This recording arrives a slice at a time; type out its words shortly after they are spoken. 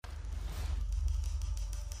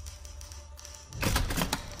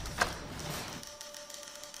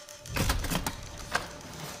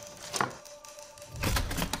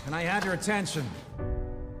and I had your attention.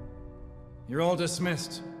 You're all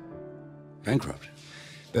dismissed. Bankrupt.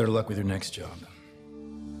 Better luck with your next job.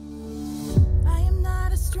 I am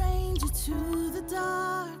not a stranger to the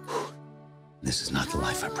dark. This is not the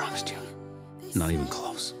life I promised you. Not even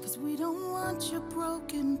close. 'Cause we don't want your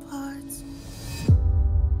broken parts.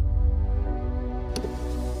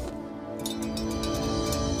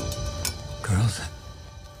 Girls,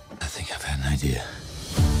 I think I've had an idea.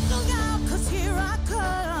 Look out, 'cause here I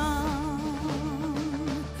come.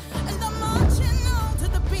 And I'm marching on to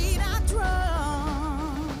the beat I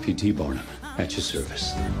drum. P.T. Barnum, at your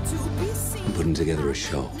service. To be seen. I'm putting together a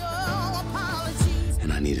show, No apologies.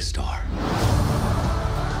 and I need a star.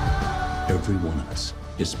 Every one of us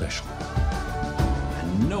is special.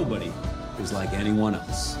 And nobody is like anyone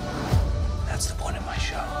else. That's the point of my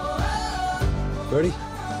show. Ready?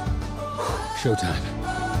 Showtime.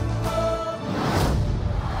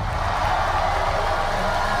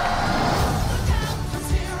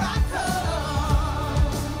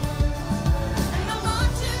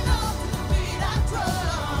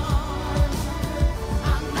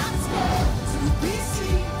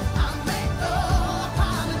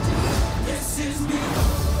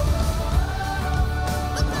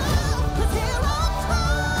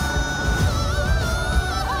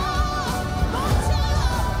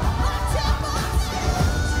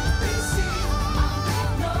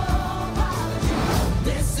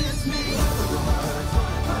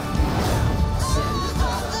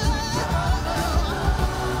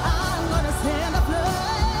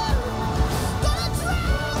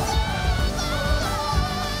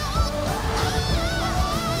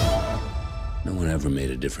 No one ever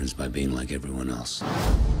made a difference by being like everyone else.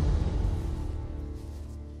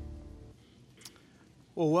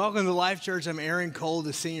 Well, welcome to Life Church. I'm Aaron Cole,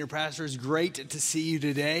 the senior pastor. It's great to see you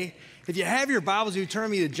today. If you have your Bibles, you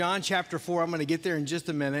turn me to John chapter 4. I'm going to get there in just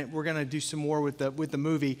a minute. We're going to do some more with the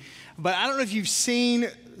movie. But I don't know if you've seen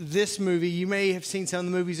this movie. You may have seen some of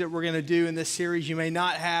the movies that we're going to do in this series. You may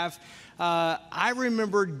not have. I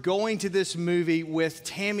remember going to this movie with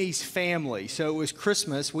Tammy's family. So it was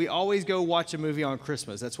Christmas. We always go watch a movie on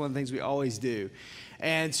Christmas. That's one of the things we always do.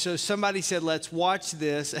 And so somebody said, let's watch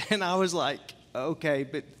this. And I was like, okay,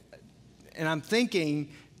 and I'm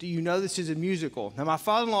thinking, do you know this is a musical? Now, my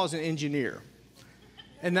father-in-law is an engineer.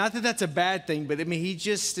 And not that that's a bad thing, but I mean, he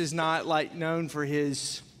just is not like known for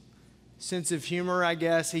his sense of humor, I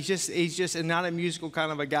guess. He's just not a musical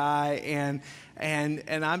kind of a guy. And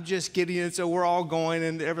I'm just getting it. So we're all going,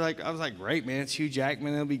 and I was like, great, man, it's Hugh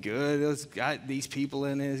Jackman. It'll be good. It's got these people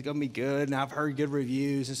in it. It's going to be good. And I've heard good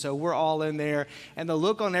reviews. And so we're all in there. And the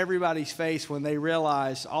look on everybody's face when they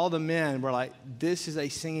realized, all the men were like, this is a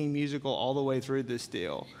singing musical all the way through this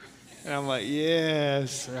deal. And I'm like,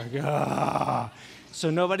 yes. Like, ah.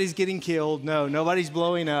 So nobody's getting killed. No, nobody's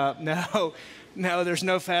blowing up. No, there's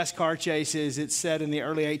no fast car chases. It's set in the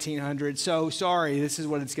early 1800s. So sorry, this is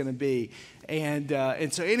what it's going to be. And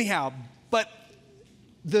so anyhow, but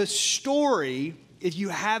the story, if you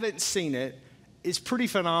haven't seen it, is pretty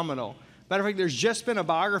phenomenal. Matter of fact, there's just been a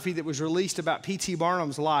biography that was released about P.T.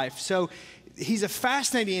 Barnum's life. So he's a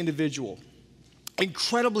fascinating individual.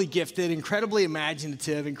 Incredibly gifted, incredibly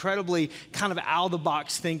imaginative, incredibly kind of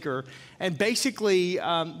out-of-the-box thinker, and basically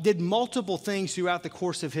did multiple things throughout the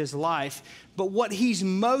course of his life. But what he's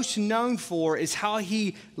most known for is how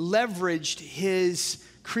he leveraged his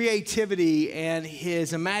creativity and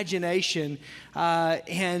his imagination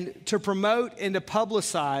and to promote and to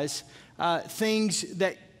publicize things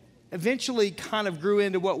that eventually kind of grew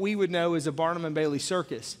into what we would know as a Barnum and Bailey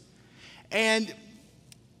circus. And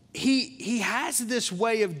he has this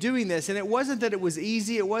way of doing this, and it wasn't that it was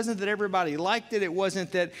easy, it wasn't that everybody liked it, it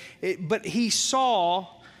wasn't that, but he saw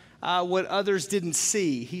what others didn't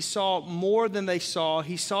see. He saw more than they saw.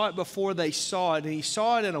 He saw it before they saw it, and he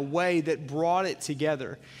saw it in a way that brought it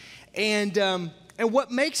together. And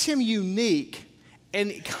what makes him unique,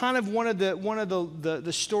 and kind of one of the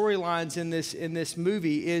storylines in this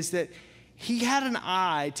movie, is that he had an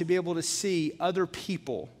eye to be able to see other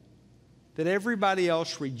people that everybody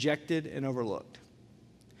else rejected and overlooked.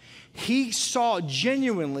 He saw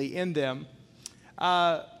genuinely in them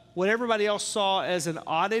what everybody else saw as an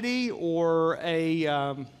oddity or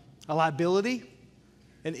a liability,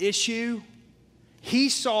 an issue. He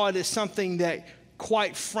saw it as something that,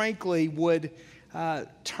 quite frankly, would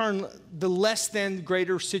turn the less than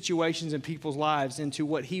greater situations in people's lives into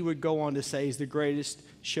what he would go on to say is the greatest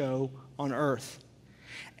show on earth.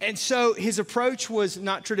 And so his approach was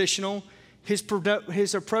not traditional.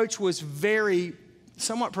 His approach was very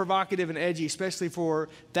somewhat provocative and edgy, especially for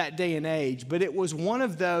that day and age. But it was one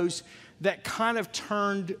of those that kind of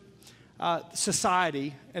turned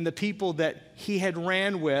society and the people that he had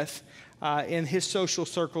ran with in his social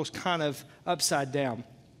circles kind of upside down.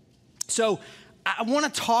 So I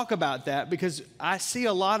want to talk about that because I see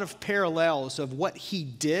a lot of parallels of what he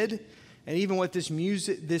did and even what this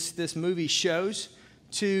movie shows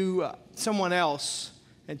to someone else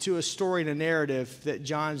and to a story and a narrative that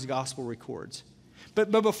John's gospel records.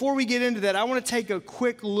 But before we get into that, I want to take a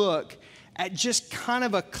quick look at just kind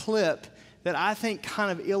of a clip that I think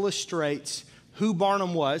kind of illustrates who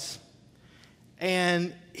Barnum was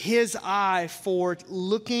and his eye for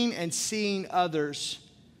looking and seeing others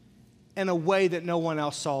in a way that no one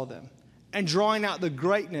else saw them and drawing out the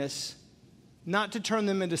greatness, not to turn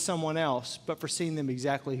them into someone else, but for seeing them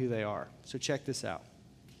exactly who they are. So check this out.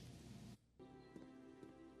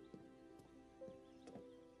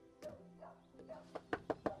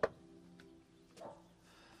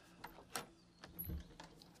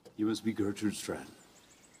 You must be Gertrude Stratton.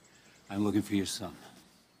 I'm looking for your son.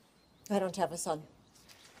 I don't have a son.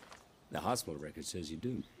 The hospital record says you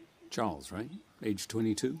do. Charles, right? Age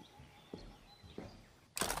 22?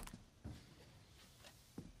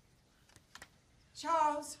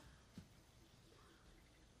 Charles!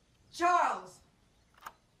 Charles!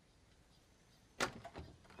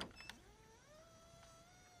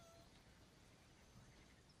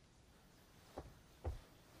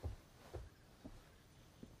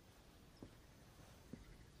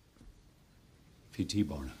 P.T.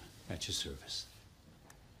 Barnum, at your service.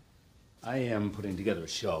 I am putting together a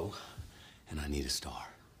show, and I need a star.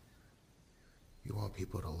 You want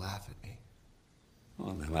people to laugh at me?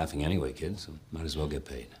 Well, they're laughing anyway, kid, so might as well get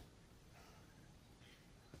paid.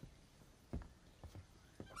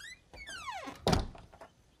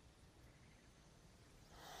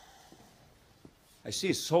 I see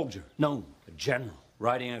a soldier, no, a general,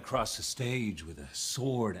 riding across the stage with a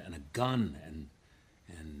sword and a gun and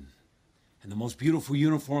the most beautiful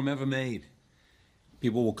uniform ever made.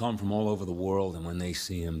 People will come from all over the world, and when they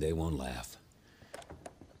see him, they won't laugh.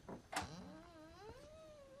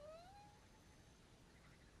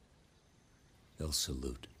 They'll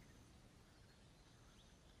salute.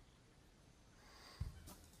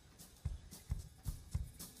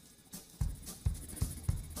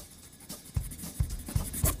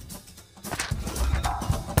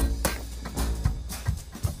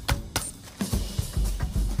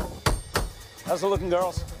 How's it looking,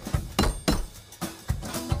 girls?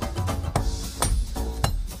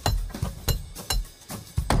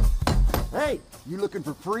 Hey, you looking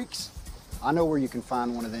for freaks? I know where you can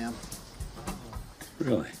find one of them.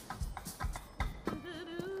 Really?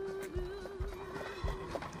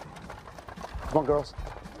 Come on, girls.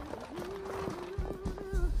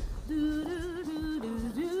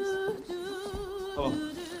 Hello.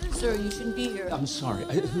 Sir, you shouldn't be here. I'm sorry.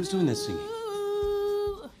 Who's doing that singing?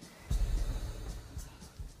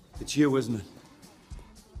 It's you, isn't it?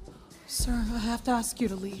 Sir, I have to ask you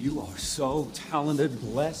to leave. You are so talented,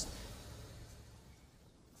 blessed.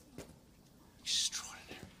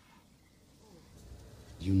 Extraordinary.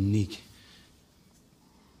 Unique.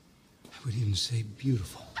 I would even say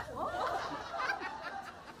beautiful.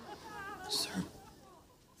 Sir,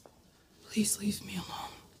 please leave me alone.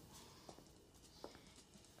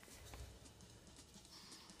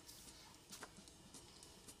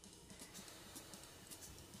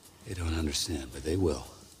 They don't understand, but they will.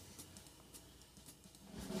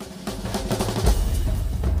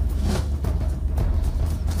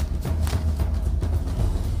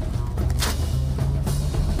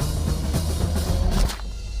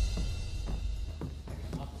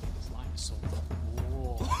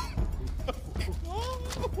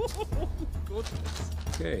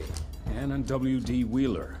 Okay, Ann and W.D.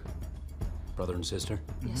 Wheeler. Brother and sister?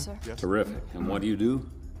 Yes, sir. Terrific. And what do you do?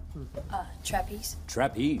 Trapeze.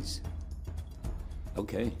 Trapeze.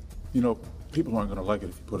 Okay. You know, people aren't gonna like it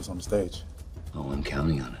if you put us on the stage. Oh, I'm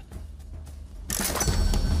counting on it.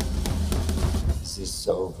 Is this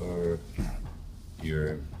over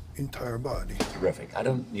your Entire body. terrific? I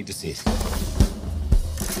don't need to see it.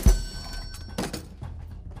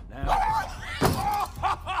 Now.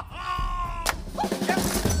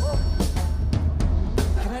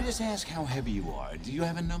 Can I just ask how heavy you are? Do you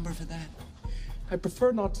have a number for that? I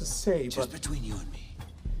prefer not to say, Just between you and me.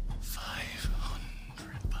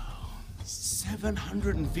 500 pounds.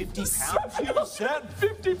 750 pounds? You said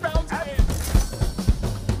 50 pounds.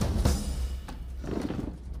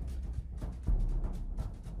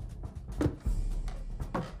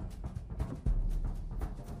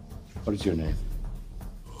 What is your name?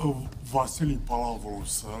 Vasily Palavro,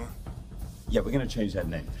 sir. Yeah, we're gonna change that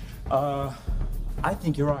name. I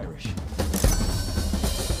think you're Irish.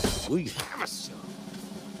 Will you have a son?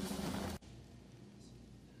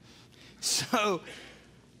 So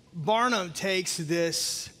Barnum takes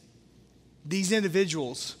these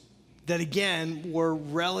individuals that, again, were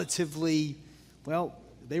relatively, well,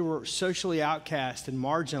 they were socially outcast and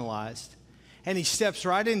marginalized, and he steps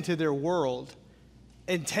right into their world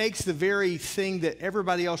and takes the very thing that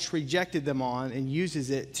everybody else rejected them on and uses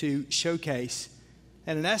it to showcase,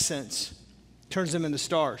 and in essence, turns them into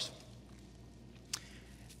stars.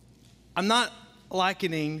 I'm not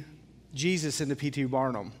likening Jesus into P.T.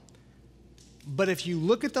 Barnum, but if you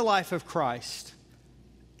look at the life of Christ,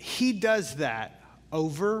 he does that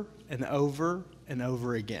over and over and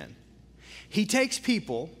over again. He takes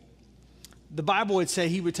people, the Bible would say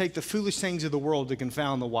he would take the foolish things of the world to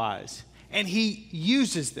confound the wise, and he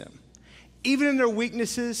uses them, even in their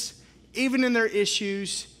weaknesses, even in their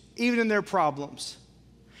issues, even in their problems.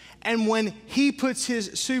 And when he puts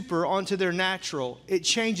his super onto their natural, it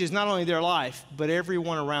changes not only their life, but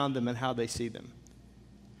everyone around them and how they see them.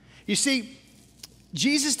 You see,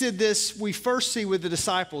 Jesus did this, we first see with the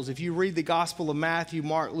disciples. If you read the Gospel of Matthew,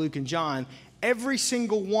 Mark, Luke, and John, every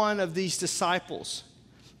single one of these disciples,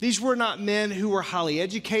 these were not men who were highly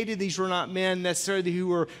educated. These were not men necessarily who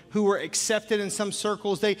were accepted in some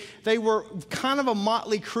circles. They were kind of a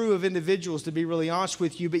motley crew of individuals, to be really honest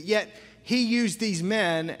with you, but yet he used these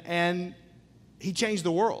men and he changed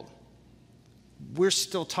the world. We're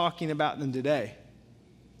still talking about them today.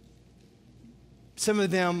 Some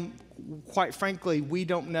of them, quite frankly, we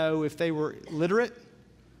don't know if they were literate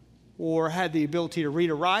or had the ability to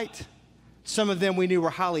read or write. Some of them we knew were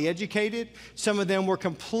highly educated. Some of them were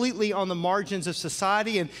completely on the margins of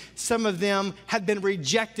society, and some of them had been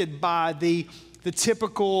rejected by the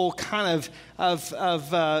typical kind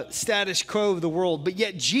of status quo of the world. But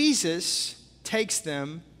yet Jesus takes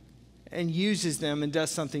them and uses them and does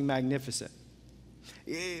something magnificent.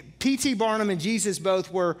 P.T. Barnum and Jesus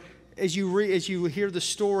both were, as you hear the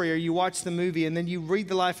story or you watch the movie and then you read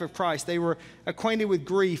the life of Christ, they were acquainted with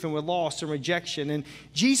grief and with loss and rejection. And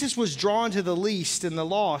Jesus was drawn to the least and the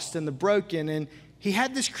lost and the broken. And he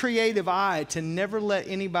had this creative eye to never let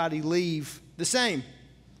anybody leave the same.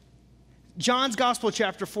 John's Gospel,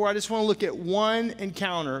 chapter 4, I just want to look at one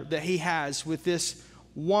encounter that he has with this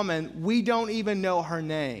woman. We don't even know her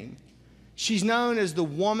name. She's known as the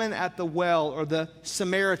woman at the well, or the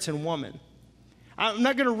Samaritan woman. I'm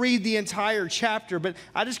not going to read the entire chapter, but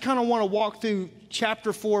I just kind of want to walk through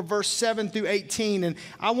chapter 4, verse 7 through 18, and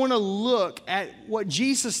I want to look at what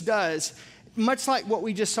Jesus does, much like what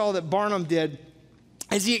we just saw that Barnum did,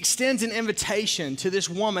 as he extends an invitation to this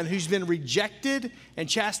woman who's been rejected and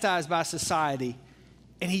chastised by society,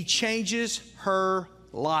 and he changes her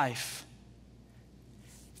life.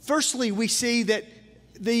 Firstly, we see that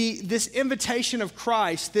this invitation of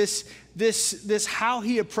Christ, this how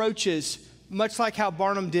he approaches, much like how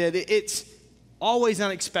Barnum did, it's always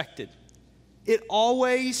unexpected. It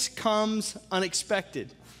always comes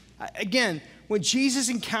unexpected. Again, when Jesus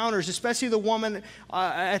encounters, especially the woman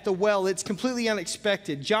at the well, it's completely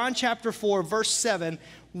unexpected. John chapter 4, verse 7,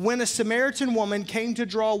 when a Samaritan woman came to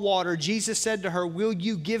draw water, Jesus said to her, "Will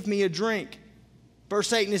you give me a drink?"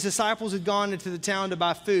 Verse 8, and his disciples had gone into the town to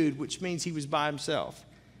buy food, which means he was by himself.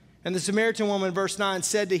 And the Samaritan woman, verse 9,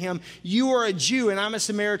 said to him, "You are a Jew and I'm a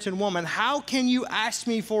Samaritan woman. How can you ask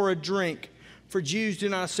me for a drink? For Jews do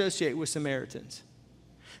not associate with Samaritans."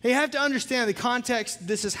 Now you have to understand the context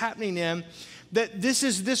this is happening in, that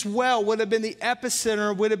this well would have been the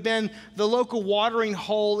epicenter, would have been the local watering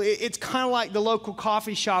hole. It's kind of like the local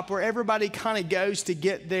coffee shop where everybody kind of goes to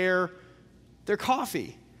get their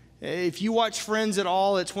coffee. If you watch Friends at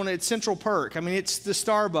all, it's Central Perk. I mean, it's the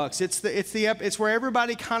Starbucks. It's where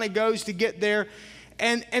everybody kind of goes to get there,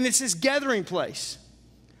 and it's this gathering place.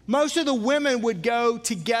 Most of the women would go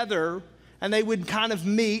together, and they would kind of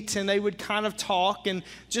meet, and they would kind of talk, and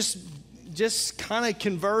just kind of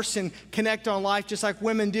converse and connect on life just like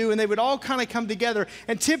women do, and they would all kind of come together.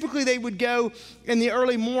 And typically they would go in the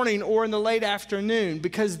early morning or in the late afternoon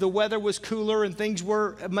because the weather was cooler and things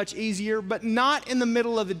were much easier, but not in the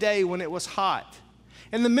middle of the day when it was hot.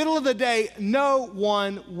 In the middle of the day, no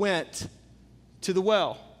one went to the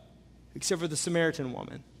well except for the Samaritan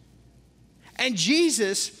woman. And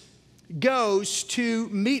Jesus goes to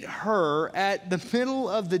meet her at the middle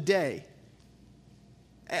of the day.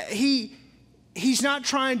 He's not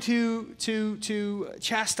trying to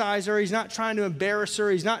chastise her. He's not trying to embarrass her.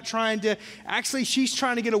 He's not trying to, actually, she's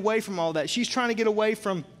trying to get away from all that. She's trying to get away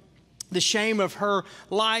from the shame of her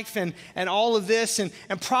life and all of this, and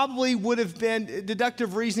probably would have been,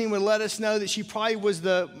 deductive reasoning would let us know that she probably was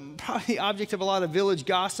the object of a lot of village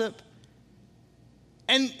gossip.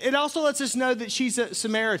 And it also lets us know that she's a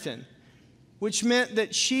Samaritan. which meant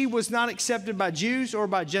that she was not accepted by Jews or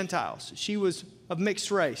by Gentiles. She was of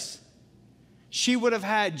mixed race. She would have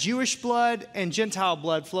had Jewish blood and Gentile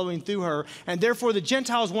blood flowing through her, and therefore the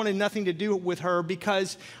Gentiles wanted nothing to do with her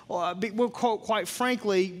because, quite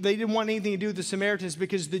frankly, they didn't want anything to do with the Samaritans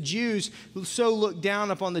because the Jews so looked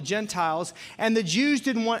down upon the Gentiles, and the Jews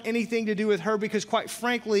didn't want anything to do with her because, quite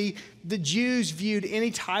frankly, the Jews viewed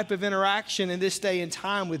any type of interaction in this day and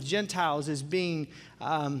time with Gentiles as being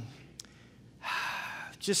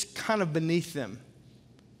just kind of beneath them.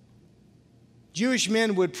 Jewish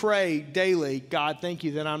men would pray daily, God, thank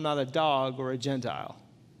you that I'm not a dog or a Gentile.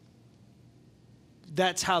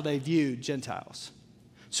 That's how they viewed Gentiles.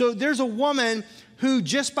 So there's a woman who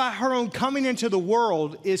just by her own coming into the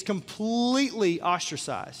world is completely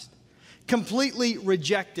ostracized, completely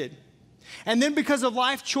rejected. And then because of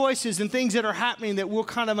life choices and things that are happening that we'll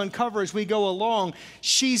kind of uncover as we go along,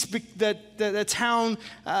 she's the town,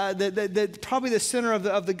 probably the center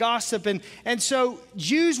of the gossip. And so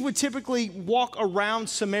Jews would typically walk around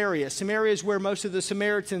Samaria. Samaria is where most of the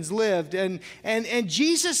Samaritans lived. And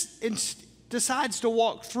Jesus decides to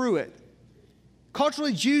walk through it.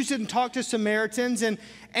 Culturally, Jews didn't talk to Samaritans, and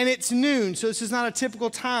it's noon, so this is not a typical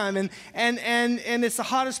time, and it's the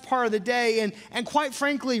hottest part of the day, and quite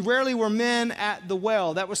frankly, rarely were men at the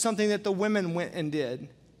well. That was something that the women went and did.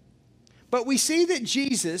 But we see that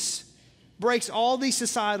Jesus breaks all these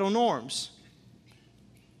societal norms.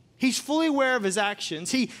 He's fully aware of his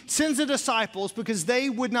actions. He sends the disciples because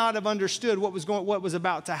they would not have understood what was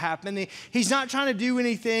about to happen. He's not trying to do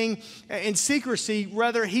anything in secrecy.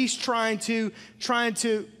 Rather, he's trying to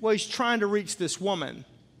reach this woman.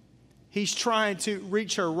 He's trying to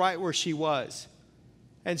reach her right where she was.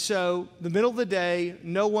 And so, the middle of the day,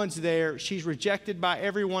 no one's there. She's rejected by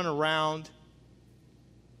everyone around.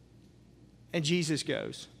 And Jesus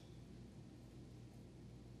goes.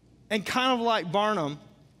 And kind of like Barnum,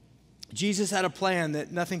 Jesus had a plan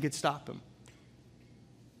that nothing could stop him.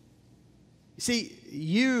 See,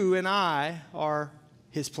 you and I are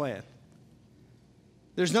his plan.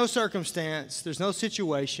 There's no circumstance, there's no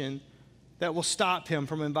situation that will stop him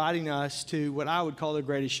from inviting us to what I would call the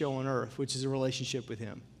greatest show on earth, which is a relationship with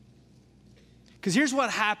him. Because here's what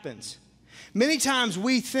happens. Many times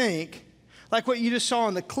we think, like what you just saw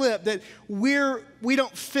in the clip, that we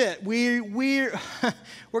don't fit. We're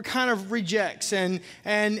kind of rejects and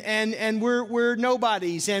we're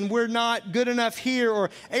nobodies and we're not good enough here. Or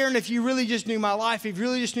Aaron, if you really just knew my life, if you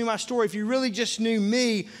really just knew my story, if you really just knew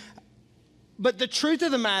me. But the truth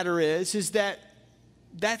of the matter is that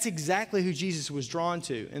that's exactly who Jesus was drawn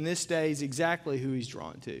to. And this day is exactly who he's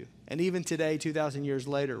drawn to. And even today, 2,000 years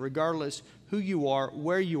later, regardless who you are,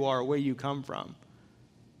 where you come from,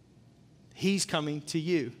 he's coming to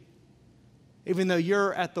you, even though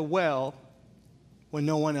you're at the well when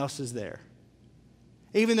no one else is there.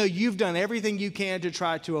 Even though you've done everything you can to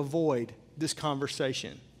try to avoid this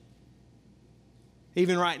conversation.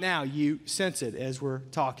 Even right now, you sense it as we're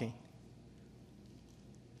talking.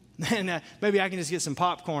 And maybe I can just get some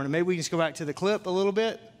popcorn and maybe we can just go back to the clip a little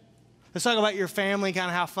bit. Let's talk about your family, kind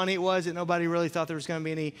of how funny it was that nobody really thought there was going to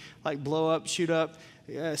be any like blow up, shoot up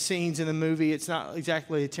scenes in the movie. It's not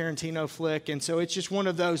exactly a Tarantino flick. And so it's just one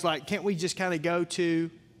of those, like, can't we just kind of go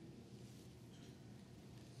to?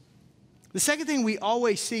 The second thing we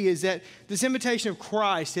always see is that this invitation of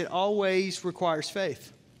Christ, it always requires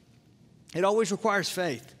faith. It always requires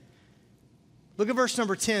faith. Look at verse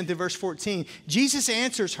number 10 through verse 14. Jesus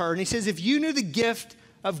answers her and he says, if you knew the gift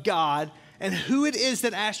of God and who it is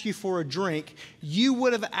that asked you for a drink, you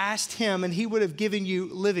would have asked him and he would have given you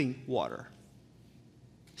living water.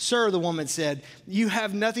 Sir, the woman said, you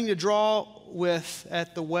have nothing to draw with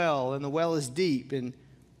at the well, and the well is deep. And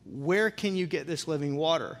where can you get this living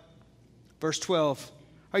water? Verse 12,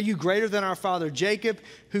 are you greater than our father Jacob,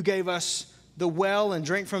 who gave us the well and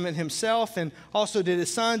drank from it himself, and also did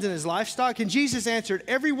his sons and his livestock? And Jesus answered,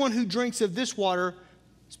 everyone who drinks of this water,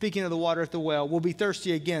 speaking of the water at the well, will be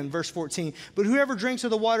thirsty again. Verse 14, but whoever drinks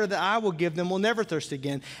of the water that I will give them will never thirst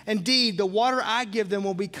again. Indeed, the water I give them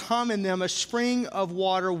will become in them a spring of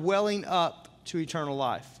water welling up to eternal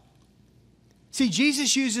life. See,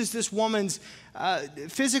 Jesus uses this woman's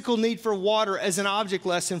physical need for water as an object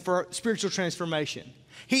lesson for spiritual transformation.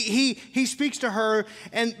 He speaks to her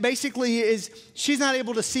and basically she's not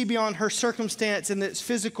able to see beyond her circumstance in this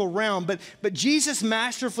physical realm, but Jesus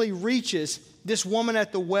masterfully reaches this woman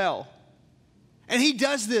at the well. And he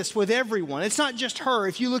does this with everyone. It's not just her.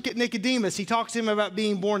 If you look at Nicodemus, he talks to him about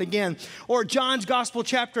being born again. Or John's Gospel,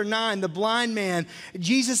 chapter 9, the blind man.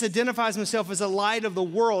 Jesus identifies himself as a light of the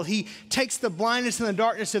world. He takes the blindness and the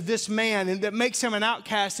darkness of this man and that makes him an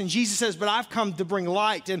outcast. And Jesus says, but I've come to bring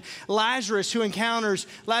light. And Lazarus, who encounters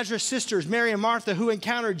Lazarus' sisters, Mary and Martha, who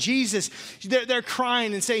encountered Jesus, they're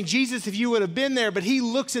crying and saying, Jesus, if you would have been there. But he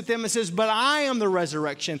looks at them and says, but I am the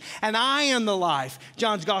resurrection and I am the life.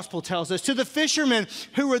 John's Gospel tells us. To the fishermen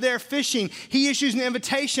who were there fishing, he issues an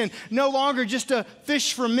invitation no longer just to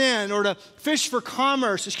fish for men or to fish for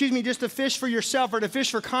commerce, just to fish for yourself or to fish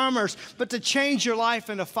for commerce, but to change your life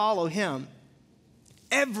and to follow him.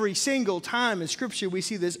 Every single time in Scripture, we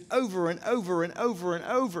see this over and over and over and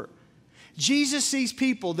over. Jesus sees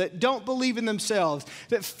people that don't believe in themselves,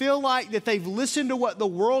 that feel like that they've listened to what the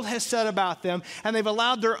world has said about them, and they've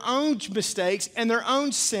allowed their own mistakes and their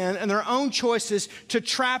own sin and their own choices to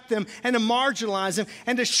trap them and to marginalize them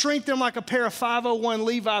and to shrink them like a pair of 501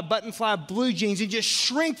 Levi button-fly blue jeans and just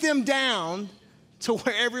shrink them down to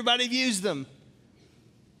where everybody views them.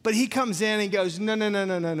 But he comes in and goes, no, no, no,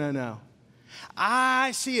 no, no, no, no.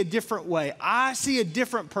 I see a different way. I see a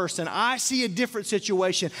different person. I see a different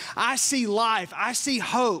situation. I see life. I see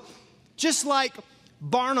hope, just like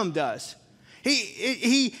Barnum does.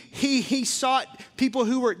 He sought people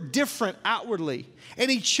who were different outwardly, and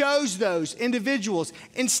he chose those individuals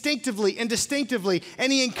instinctively and distinctively,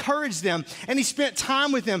 and he encouraged them, and he spent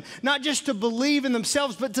time with them, not just to believe in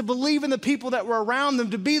themselves, but to believe in the people that were around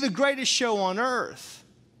them, to be the greatest show on earth.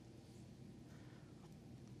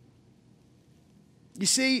 You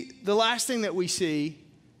see, the last thing that we see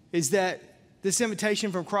is that this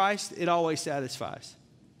invitation from Christ, it always satisfies.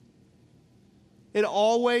 It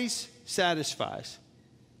always satisfies.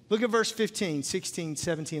 Look at verse 15, 16,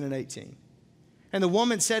 17, and 18. And the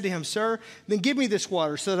woman said to him, Sir, then give me this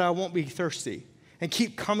water so that I won't be thirsty and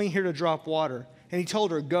keep coming here to drop water. And he told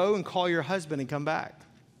her, Go and call your husband and come back.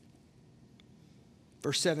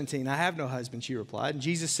 Verse 17, I have no husband, she replied. And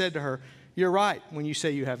Jesus said to her, You're right when you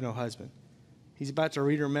say you have no husband. He's about to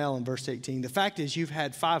read her mail in verse 18. The fact is, you've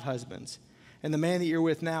had 5 husbands, and the man that you're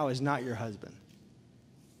with now is not your husband.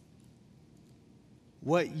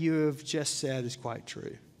 What you have just said is quite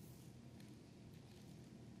true.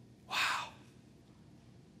 Wow.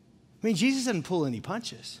 I mean, Jesus doesn't pull any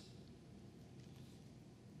punches.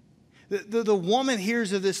 The woman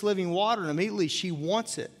hears of this living water, and immediately she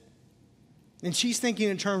wants it. And she's thinking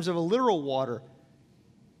in terms of a literal water.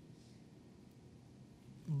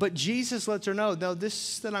 But Jesus lets her know, no,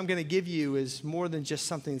 this that I'm going to give you is more than just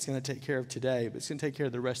something that's going to take care of today, but it's going to take care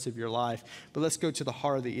of the rest of your life. But let's go to the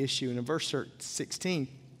heart of the issue. And in verse 16,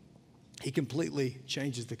 he completely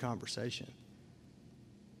changes the conversation.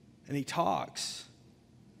 And he talks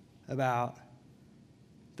about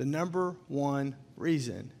the number one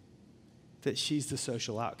reason that she's the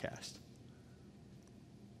social outcast.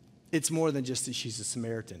 It's more than just that she's a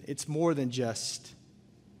Samaritan. It's more than just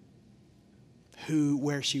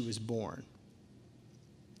where she was born.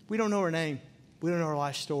 We don't know her name. We don't know her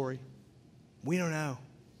life story. We don't know.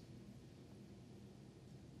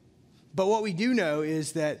 But what we do know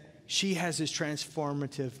is that she has this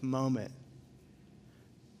transformative moment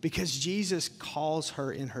because Jesus calls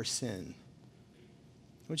her in her sin.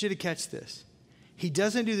 I want you to catch this. He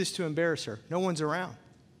doesn't do this to embarrass her. No one's around.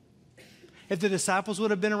 If the disciples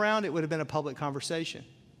would have been around, it would have been a public conversation.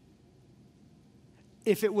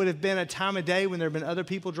 If it would have been a time of day when there had been other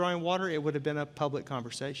people drawing water, it would have been a public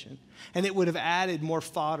conversation. And it would have added more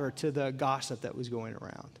fodder to the gossip that was going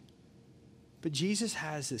around. But Jesus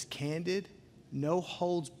has this candid, no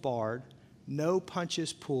holds barred, no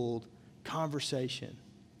punches pulled conversation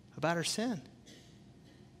about her sin.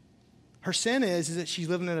 Her sin is that she's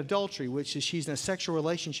living in adultery, which is she's in a sexual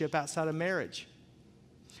relationship outside of marriage.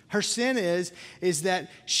 Her sin is that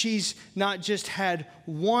she's not just had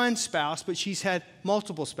one spouse, but she's had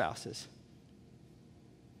multiple spouses.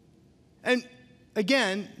 And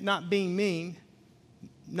again, not being mean,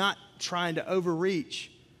 not trying to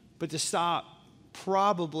overreach, but to stop.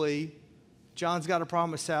 Probably, John's got a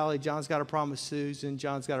problem with Sally, John's got a problem with Susan,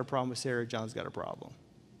 John's got a problem with Sarah, John's got a problem.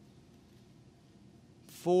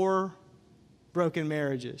 4 broken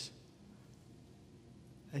marriages.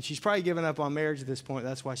 And she's probably given up on marriage at this point.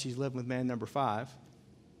 That's why she's living with man number 5.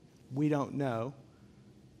 We don't know.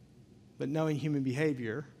 But knowing human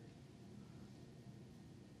behavior,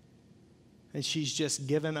 and she's just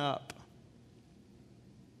given up.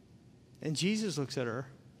 And Jesus looks at her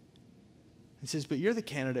and says, but you're the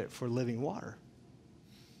candidate for living water.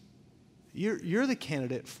 You're the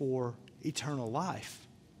candidate for eternal life.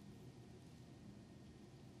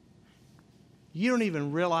 you don't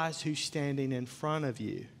even realize who's standing in front of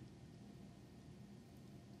you.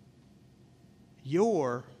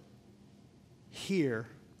 You're here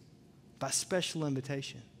by special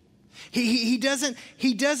invitation. He doesn't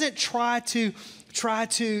try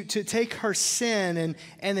to take her sin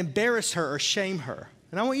and embarrass her or shame her.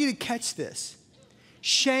 And I want you to catch this.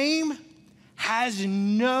 Shame has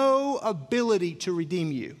no ability to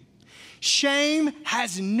redeem you. Shame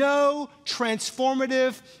has no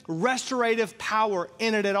transformative, restorative power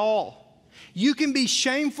in it at all. You can be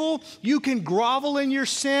shameful. You can grovel in your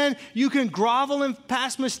sin. You can grovel in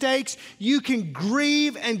past mistakes. You can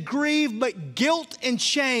grieve, but guilt and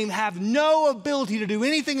shame have no ability to do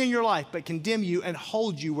anything in your life but condemn you and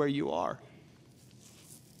hold you where you are.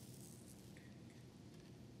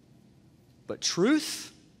 But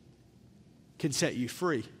truth can set you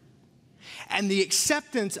free. And the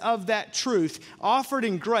acceptance of that truth offered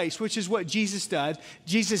in grace, which is what Jesus did.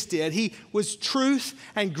 He was truth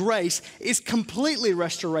and grace, is completely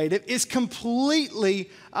restorative, is completely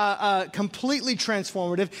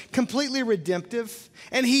transformative, completely redemptive.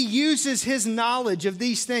 And he uses his knowledge of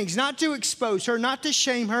these things not to expose her, not to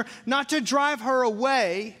shame her, not to drive her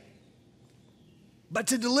away, but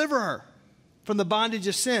to deliver her from the bondage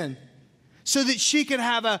of sin, so that she could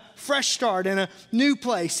have a fresh start in a new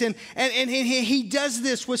place. And he does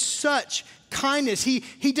this with such kindness.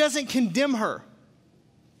 He doesn't condemn her,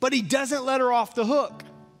 but he doesn't let her off the hook.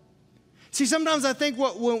 See, sometimes I think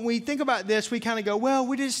when we think about this, we kind of go, well,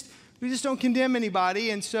 we just don't condemn anybody.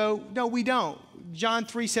 And so, no, we don't. John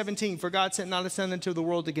 3:17, for God sent not a son into the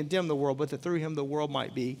world to condemn the world, but that through him the world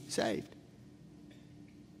might be saved.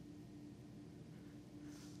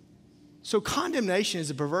 So condemnation is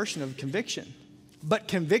a perversion of conviction. But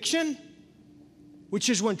conviction, which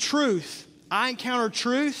is when truth, I encounter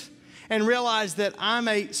truth and realize that I'm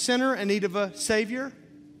a sinner in need of a Savior.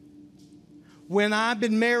 When I've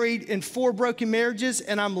been married in 4 broken marriages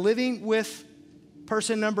and I'm living with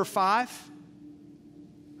person number 5.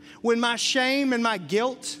 When my shame and my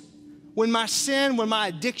guilt, when my sin, when my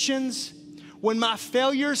addictions, when my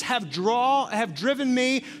failures have driven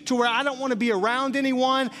me to where I don't want to be around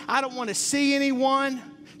anyone, I don't want to see anyone.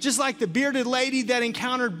 Just like the bearded lady that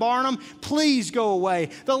encountered Barnum, please go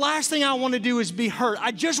away. The last thing I want to do is be hurt.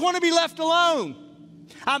 I just want to be left alone.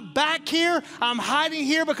 I'm back here, I'm hiding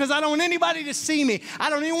here because I don't want anybody to see me.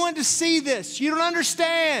 I don't even want to see this. You don't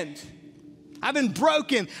understand. I've been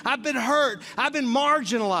broken, I've been hurt, I've been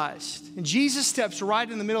marginalized. And Jesus steps right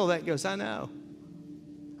in the middle of that and goes, I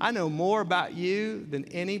know more about you than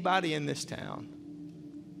anybody in this town.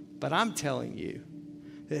 But I'm telling you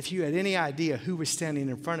that if you had any idea who was standing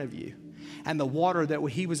in front of you and the water that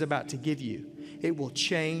he was about to give you, it will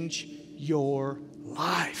change your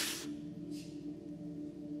life.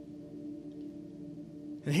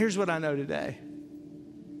 And here's what I know today.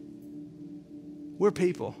 We're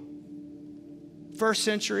people. 1st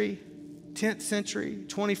century, 10th century,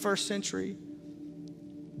 21st century,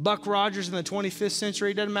 Buck Rogers in the 25th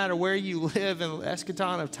century, it doesn't matter where you live in the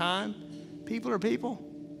eschaton of time, people are people.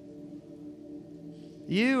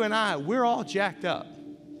 You and I, we're all jacked up.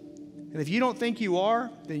 And if you don't think you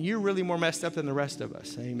are, then you're really more messed up than the rest of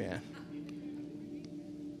us. Amen.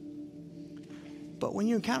 But when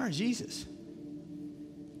you encounter Jesus,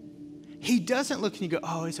 he doesn't look and you go,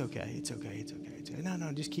 oh, it's okay, it's okay, it's okay, it's okay.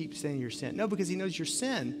 No, just keep saying your sin. No, because he knows your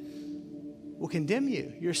sin will condemn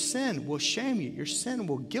you. Your sin will shame you. Your sin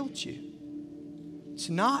will guilt you. It's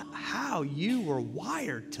not how you were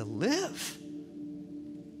wired to live.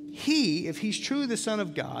 He, if he's truly the Son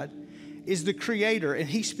of God, is the creator, and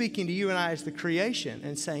he's speaking to you and I as the creation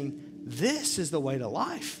and saying, this is the way to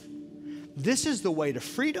life. This is the way to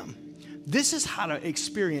freedom. This is how to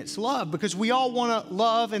experience love, because we all want to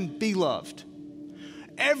love and be loved.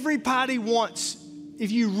 Everybody wants,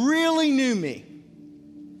 if you really knew me,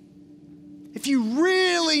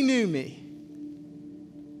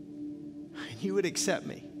 you would accept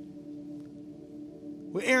me.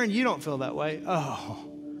 Well, Aaron, you don't feel that way. Oh,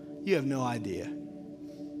 you have no idea.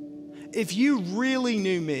 If you really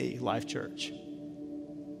knew me, Life Church,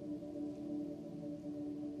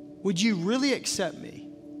 would you really accept me?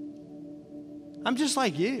 I'm just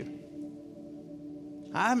like you.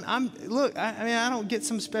 Look, I don't get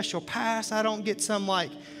some special pass. I don't get some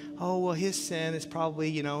like, oh, well, his sin is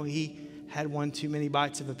probably, he had one too many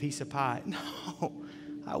bites of a piece of pie. No,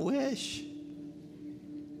 I wish.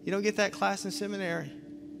 You don't get that class in seminary.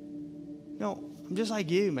 No, I'm just like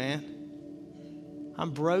you, man. I'm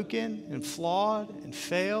broken and flawed and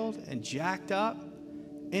failed and jacked up,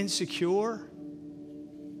 insecure.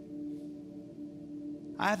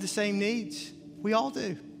 I have the same needs. We all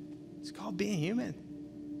do. It's called being human.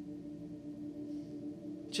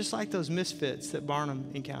 just like those misfits that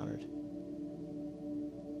Barnum encountered.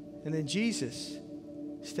 And then Jesus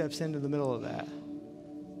steps into the middle of that,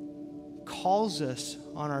 calls us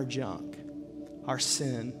on our junk, our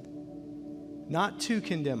sin, not to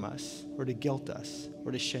condemn us or to guilt us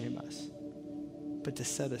or to shame us, but to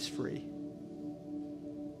set us free.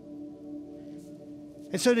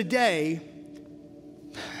 And so today,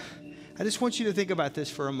 I just want you to think about this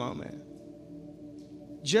for a moment.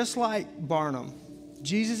 Just like Barnum,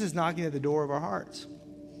 Jesus is knocking at the door of our hearts.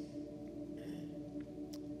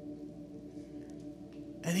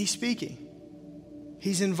 And he's speaking.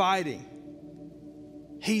 He's inviting.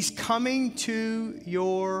 He's coming to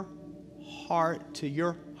your heart, to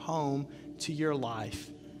your home, to your life,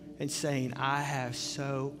 and saying, I have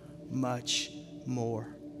so much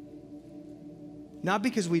more. Not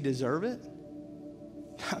because we deserve it,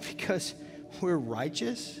 not because we're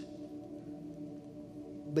righteous,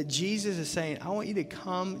 but Jesus is saying, I want you to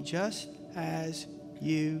come just as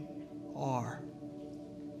you are.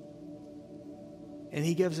 And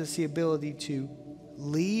he gives us the ability to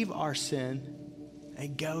leave our sin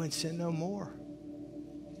and go and sin no more.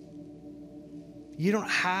 You don't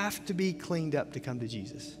have to be cleaned up to come to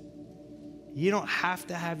Jesus. You don't have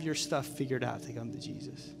to have your stuff figured out to come to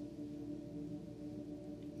Jesus.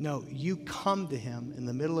 No, you come to him in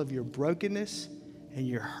the middle of your brokenness and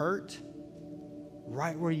your hurt,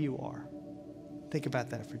 right where you are. Think about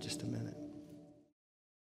that for just a minute.